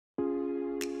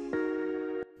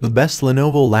The best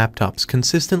Lenovo laptops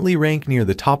consistently rank near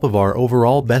the top of our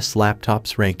overall best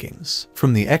laptops rankings.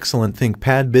 From the excellent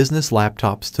ThinkPad business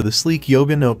laptops to the sleek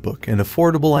Yoga notebook and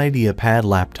affordable IdeaPad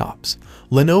laptops,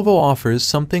 Lenovo offers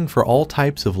something for all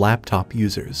types of laptop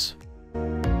users.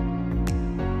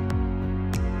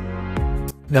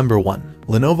 Number 1.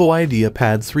 Lenovo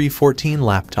IdeaPad 314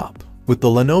 Laptop. With the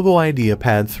Lenovo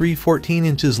IdeaPad 314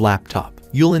 inches laptop,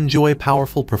 you'll enjoy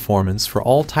powerful performance for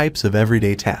all types of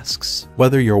everyday tasks.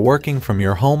 Whether you're working from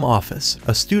your home office,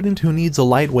 a student who needs a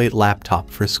lightweight laptop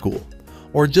for school,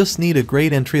 or just need a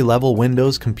great entry-level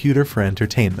Windows computer for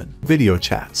entertainment, video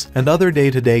chats, and other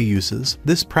day-to-day uses,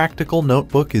 this practical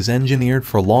notebook is engineered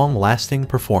for long-lasting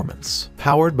performance.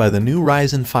 Powered by the new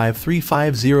Ryzen 5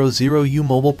 3500U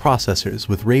mobile processors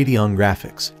with Radeon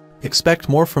graphics, expect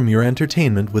more from your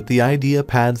entertainment with the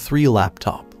IdeaPad 3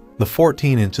 laptop. The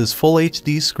 14 inches Full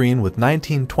HD screen with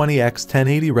 1920x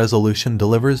 1080 resolution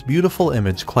delivers beautiful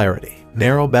image clarity.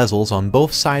 Narrow bezels on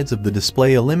both sides of the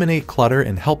display eliminate clutter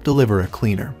and help deliver a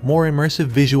cleaner, more immersive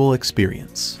visual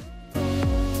experience.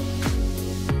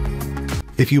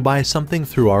 If you buy something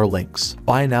through our links,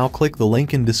 buy now, click the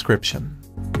link in description.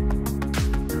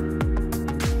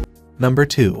 Number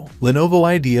 2. Lenovo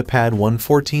IdeaPad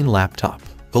 114 Laptop.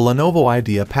 The Lenovo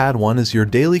IdeaPad 1 is your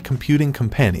daily computing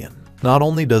companion. Not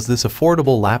only does this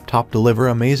affordable laptop deliver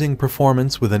amazing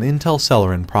performance with an Intel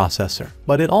Celeron processor,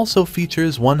 but it also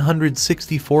features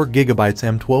 164GB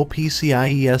M.2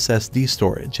 PCIe SSD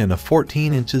storage and a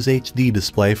 14 inches HD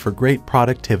display for great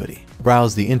productivity.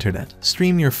 Browse the internet,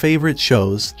 stream your favorite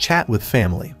shows, chat with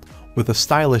family. With a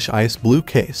stylish ice blue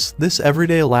case, this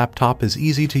everyday laptop is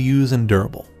easy to use and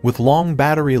durable, with long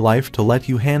battery life to let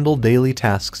you handle daily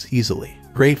tasks easily.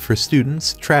 Great for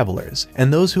students, travelers,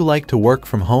 and those who like to work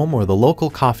from home or the local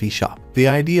coffee shop. The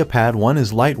IdeaPad 1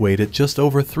 is lightweight at just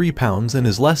over 3 pounds and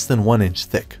is less than 1 inch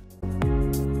thick.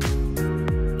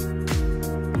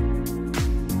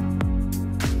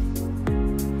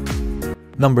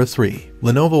 Number 3.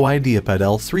 Lenovo IdeaPad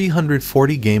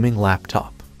L340 Gaming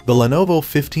Laptop. The Lenovo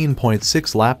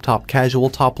 15.6 laptop casual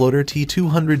toploader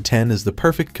T210 is the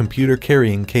perfect computer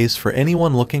carrying case for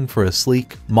anyone looking for a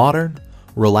sleek, modern,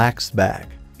 relaxed bag.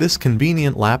 This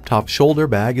convenient laptop shoulder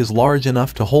bag is large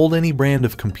enough to hold any brand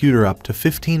of computer up to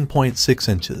 15.6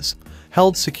 inches,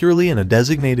 held securely in a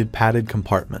designated padded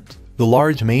compartment. The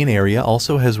large main area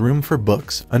also has room for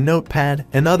books, a notepad,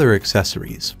 and other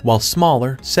accessories, while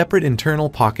smaller, separate internal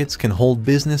pockets can hold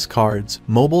business cards,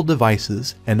 mobile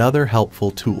devices, and other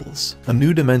helpful tools. A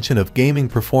new dimension of gaming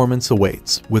performance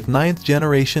awaits. With 9th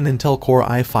generation Intel Core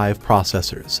i5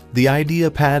 processors, the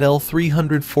IdeaPad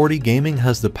L340 Gaming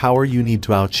has the power you need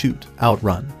to outshoot,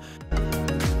 outrun.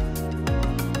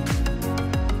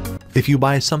 If you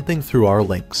buy something through our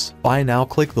links, buy now,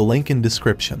 click the link in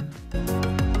description.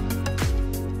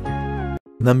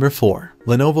 Number 4.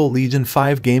 Lenovo Legion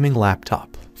 5 Gaming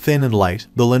Laptop. Thin and light,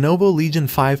 the Lenovo Legion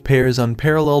 5 pairs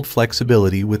unparalleled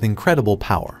flexibility with incredible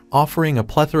power, offering a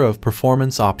plethora of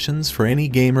performance options for any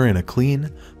gamer in a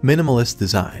clean, minimalist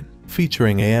design.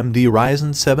 Featuring AMD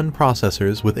Ryzen 7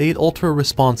 processors with 8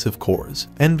 ultra-responsive cores,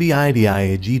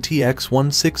 NVIDIA GTX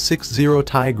 1660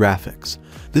 Ti graphics,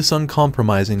 this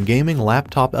uncompromising gaming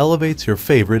laptop elevates your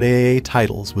favorite AAA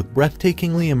titles with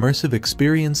breathtakingly immersive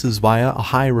experiences via a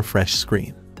high refresh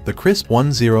screen. The crisp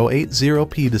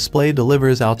 1080p display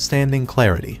delivers outstanding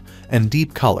clarity and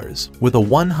deep colors, with a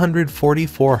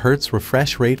 144Hz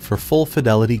refresh rate for full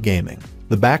fidelity gaming.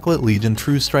 The backlit Legion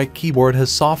TrueStrike keyboard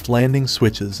has soft landing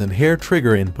switches and hair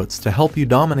trigger inputs to help you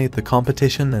dominate the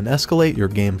competition and escalate your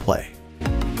gameplay.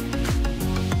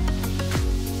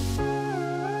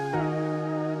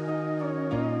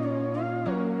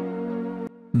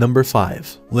 Number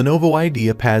 5. Lenovo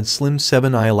IdeaPad Slim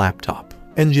 7i Laptop.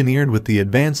 Engineered with the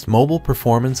advanced mobile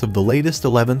performance of the latest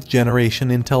 11th generation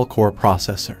Intel Core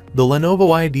processor, the Lenovo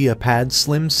IdeaPad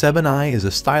Slim 7i is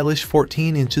a stylish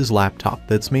 14 inches laptop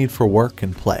that's made for work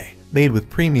and play. Made with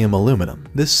premium aluminum,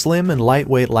 this slim and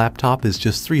lightweight laptop is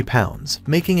just 3 pounds,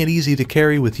 making it easy to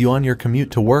carry with you on your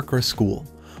commute to work or school,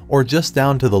 or just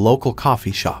down to the local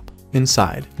coffee shop.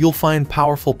 Inside, you'll find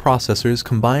powerful processors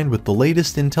combined with the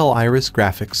latest Intel Iris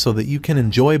graphics so that you can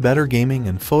enjoy better gaming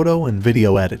and photo and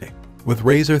video editing. With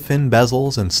razor-thin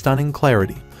bezels and stunning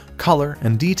clarity, color,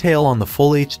 and detail on the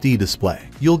Full HD display,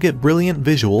 you'll get brilliant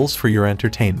visuals for your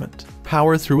entertainment.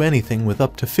 Power through anything with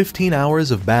up to 15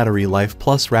 hours of battery life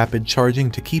plus rapid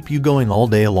charging to keep you going all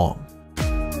day long.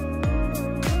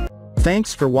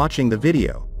 Thanks for watching the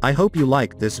video. I hope you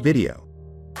liked this video.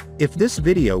 If this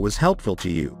video was helpful to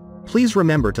you, please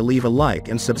remember to leave a like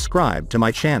and subscribe to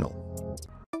my channel.